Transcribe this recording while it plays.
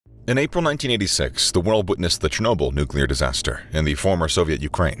In April 1986, the world witnessed the Chernobyl nuclear disaster in the former Soviet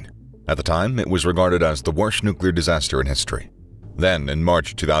Ukraine. At the time, it was regarded as the worst nuclear disaster in history. Then, in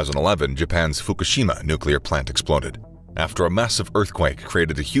March 2011, Japan's Fukushima nuclear plant exploded, after a massive earthquake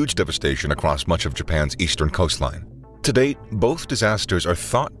created a huge devastation across much of Japan's eastern coastline. To date, both disasters are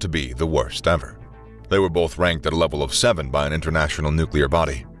thought to be the worst ever. They were both ranked at a level of 7 by an international nuclear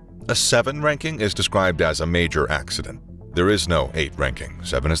body. A 7 ranking is described as a major accident. There is no 8 ranking,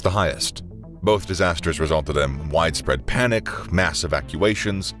 7 is the highest. Both disasters resulted in widespread panic, mass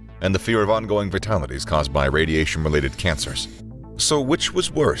evacuations, and the fear of ongoing fatalities caused by radiation-related cancers. So which was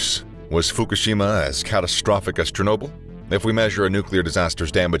worse? Was Fukushima as catastrophic as Chernobyl? If we measure a nuclear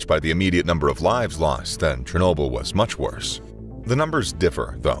disaster's damage by the immediate number of lives lost, then Chernobyl was much worse. The numbers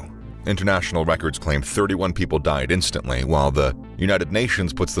differ, though. International records claim 31 people died instantly, while the United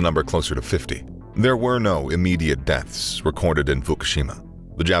Nations puts the number closer to 50. There were no immediate deaths recorded in Fukushima.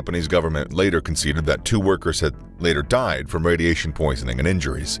 The Japanese government later conceded that 2 workers had later died from radiation poisoning and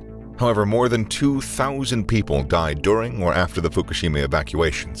injuries. However, more than 2,000 people died during or after the Fukushima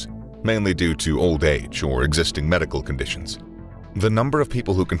evacuations, mainly due to old age or existing medical conditions. The number of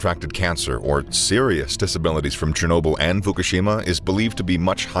people who contracted cancer or serious disabilities from Chernobyl and Fukushima is believed to be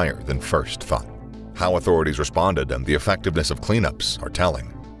much higher than first thought. How authorities responded and the effectiveness of cleanups are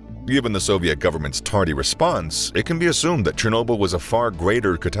telling. Given the Soviet government's tardy response, it can be assumed that Chernobyl was a far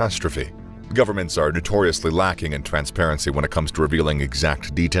greater catastrophe. Governments are notoriously lacking in transparency when it comes to revealing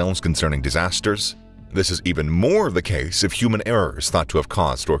exact details concerning disasters. This is even more the case if human error is thought to have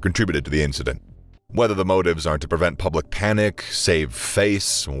caused or contributed to the incident. Whether the motives are to prevent public panic, save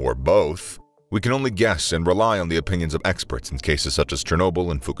face, or both, we can only guess and rely on the opinions of experts in cases such as Chernobyl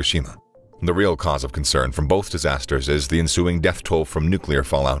and Fukushima. The real cause of concern from both disasters is the ensuing death toll from nuclear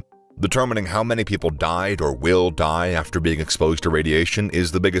fallout. Determining how many people died or will die after being exposed to radiation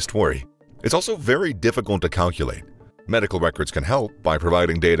is the biggest worry. It's also very difficult to calculate. Medical records can help by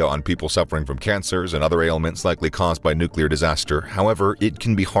providing data on people suffering from cancers and other ailments likely caused by nuclear disaster. However, it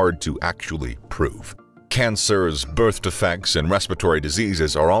can be hard to actually prove. Cancers, birth defects, and respiratory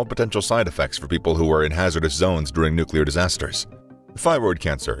diseases are all potential side effects for people who are in hazardous zones during nuclear disasters. Thyroid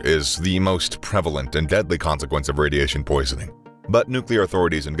cancer is the most prevalent and deadly consequence of radiation poisoning. But nuclear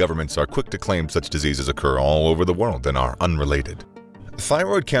authorities and governments are quick to claim such diseases occur all over the world and are unrelated.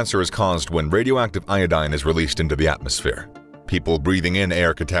 Thyroid cancer is caused when radioactive iodine is released into the atmosphere. People breathing in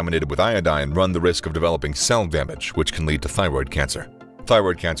air contaminated with iodine run the risk of developing cell damage, which can lead to thyroid cancer.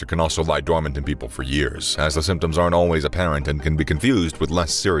 Thyroid cancer can also lie dormant in people for years, as the symptoms aren't always apparent and can be confused with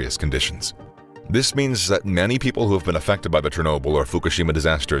less serious conditions. This means that many people who have been affected by the Chernobyl or Fukushima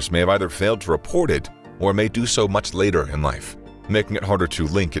disasters may have either failed to report it or may do so much later in life, making it harder to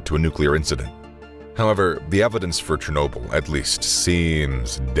link it to a nuclear incident. However, the evidence for Chernobyl, at least,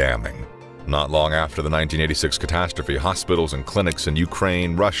 seems damning. Not long after the 1986 catastrophe, hospitals and clinics in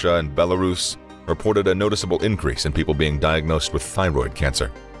Ukraine, Russia, and Belarus reported a noticeable increase in people being diagnosed with thyroid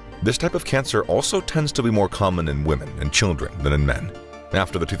cancer. This type of cancer also tends to be more common in women and children than in men.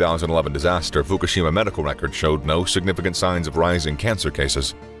 After the 2011 disaster, Fukushima medical records showed no significant signs of rising cancer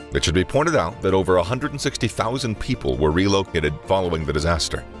cases. It should be pointed out that over 160,000 people were relocated following the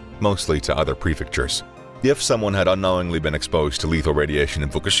disaster, mostly to other prefectures. If someone had unknowingly been exposed to lethal radiation in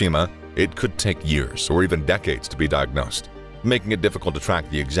Fukushima, it could take years or even decades to be diagnosed, making it difficult to track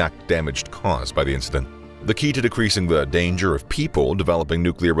the exact damage caused by the incident. The key to decreasing the danger of people developing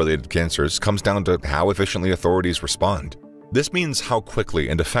nuclear-related cancers comes down to how efficiently authorities respond. This means how quickly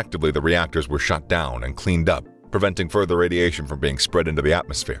and effectively the reactors were shut down and cleaned up, preventing further radiation from being spread into the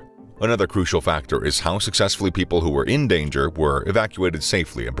atmosphere. Another crucial factor is how successfully people who were in danger were evacuated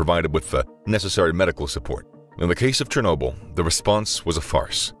safely and provided with the necessary medical support. In the case of Chernobyl, the response was a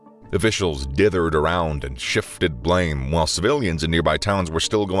farce. Officials dithered around and shifted blame, while civilians in nearby towns were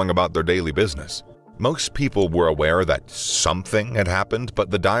still going about their daily business. Most people were aware that something had happened, but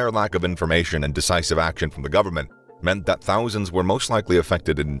the dire lack of information and decisive action from the government meant that thousands were most likely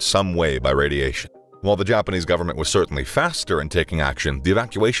affected in some way by radiation. While the Japanese government was certainly faster in taking action, the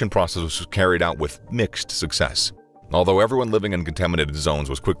evacuation process was carried out with mixed success. Although everyone living in contaminated zones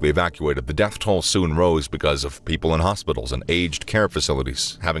was quickly evacuated, the death toll soon rose because of people in hospitals and aged care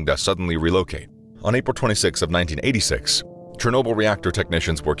facilities having to suddenly relocate. On April 26 of 1986, Chernobyl reactor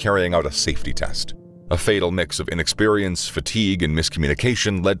technicians were carrying out a safety test. A fatal mix of inexperience, fatigue, and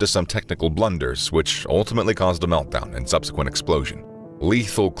miscommunication led to some technical blunders, which ultimately caused a meltdown and subsequent explosion.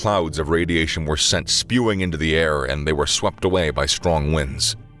 Lethal clouds of radiation were sent spewing into the air, and they were swept away by strong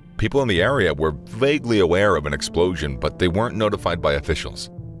winds. People in the area were vaguely aware of an explosion, but they weren't notified by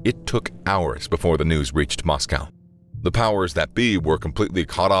officials. It took hours before the news reached Moscow. The powers that be were completely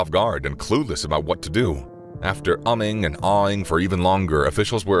caught off guard and clueless about what to do. After umming and ahhing for even longer,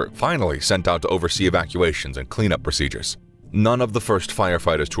 officials were finally sent out to oversee evacuations and cleanup procedures. None of the first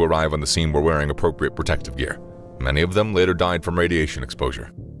firefighters to arrive on the scene were wearing appropriate protective gear. Many of them later died from radiation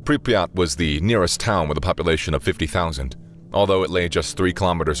exposure. Pripyat was the nearest town with a population of 50,000. Although it lay just 3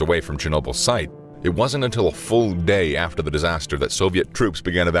 kilometers away from Chernobyl's site, it wasn't until a full day after the disaster that Soviet troops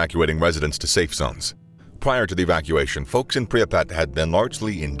began evacuating residents to safe zones. Prior to the evacuation, folks in Pripyat had been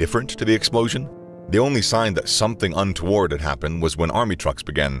largely indifferent to the explosion. The only sign that something untoward had happened was when army trucks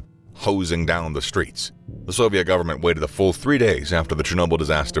began hosing down the streets. The Soviet government waited a full 3 days after the Chernobyl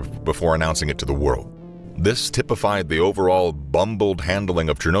disaster before announcing it to the world. This typified the overall bumbled handling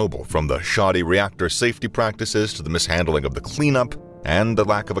of Chernobyl, from the shoddy reactor safety practices to the mishandling of the cleanup and the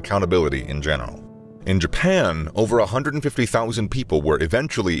lack of accountability in general. In Japan, over 150,000 people were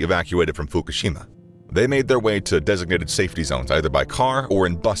eventually evacuated from Fukushima. They made their way to designated safety zones either by car or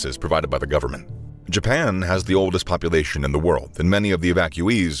in buses provided by the government. Japan has the oldest population in the world, and many of the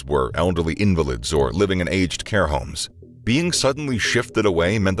evacuees were elderly invalids or living in aged care homes. Being suddenly shifted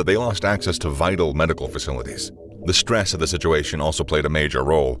away meant that they lost access to vital medical facilities. The stress of the situation also played a major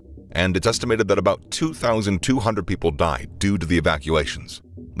role, and it's estimated that about 2,200 people died due to the evacuations.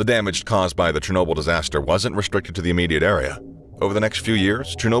 The damage caused by the Chernobyl disaster wasn't restricted to the immediate area. Over the next few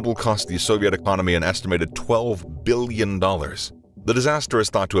years, Chernobyl cost the Soviet economy an estimated $12 billion. The disaster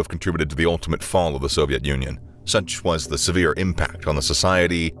is thought to have contributed to the ultimate fall of the Soviet Union. Such was the severe impact on the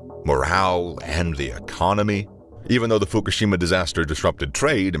society, morale, and the economy. Even though the Fukushima disaster disrupted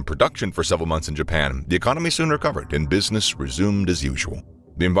trade and production for several months in Japan, the economy soon recovered and business resumed as usual.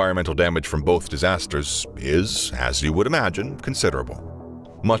 The environmental damage from both disasters is, as you would imagine,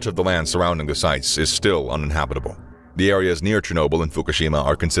 considerable. Much of the land surrounding the sites is still uninhabitable. The areas near Chernobyl and Fukushima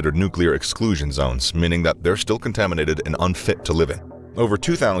are considered nuclear exclusion zones, meaning that they're still contaminated and unfit to live in. Over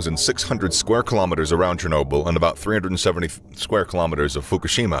 2,600 square kilometers around Chernobyl and about 370 square kilometers of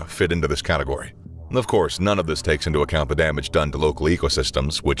Fukushima fit into this category. Of course, none of this takes into account the damage done to local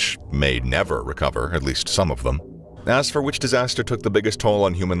ecosystems, which may never recover, at least some of them. As for which disaster took the biggest toll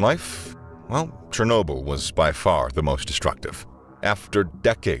on human life, well, Chernobyl was by far the most destructive. After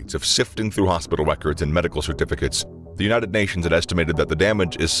decades of sifting through hospital records and medical certificates, the United Nations had estimated that the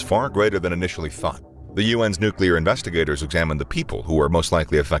damage is far greater than initially thought. The UN's nuclear investigators examined the people who were most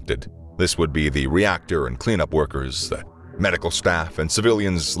likely affected. This would be the reactor and cleanup workers, the medical staff, and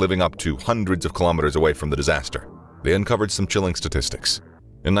civilians living up to hundreds of kilometers away from the disaster. They uncovered some chilling statistics.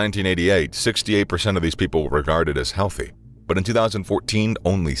 In 1988, 68% of these people were regarded as healthy, but in 2014,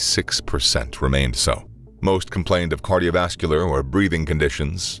 only 6% remained so. Most complained of cardiovascular or breathing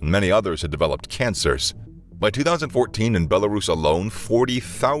conditions, and many others had developed cancers. By 2014, in Belarus alone,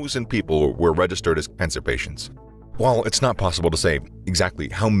 40,000 people were registered as cancer patients. While it's not possible to say exactly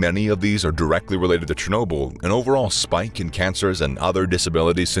how many of these are directly related to Chernobyl, an overall spike in cancers and other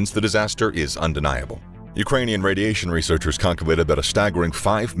disabilities since the disaster is undeniable. Ukrainian radiation researchers calculated that a staggering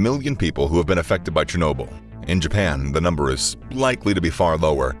 5 million people who have been affected by Chernobyl. In Japan, the number is likely to be far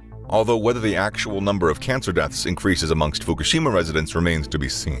lower, although whether the actual number of cancer deaths increases amongst Fukushima residents remains to be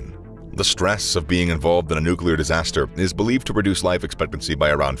seen. The stress of being involved in a nuclear disaster is believed to reduce life expectancy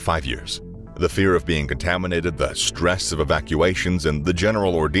by around 5 years. The fear of being contaminated, the stress of evacuations, and the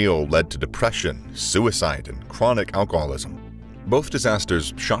general ordeal led to depression, suicide, and chronic alcoholism. Both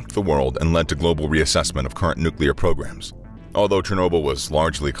disasters shocked the world and led to global reassessment of current nuclear programs. Although Chernobyl was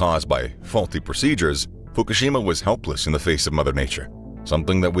largely caused by faulty procedures, Fukushima was helpless in the face of Mother Nature,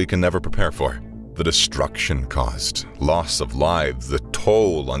 something that we can never prepare for. The destruction caused, loss of lives, the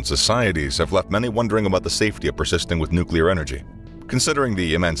toll on societies have left many wondering about the safety of persisting with nuclear energy. Considering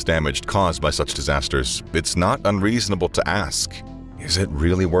the immense damage caused by such disasters, it's not unreasonable to ask, is it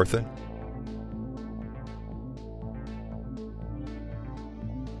really worth it?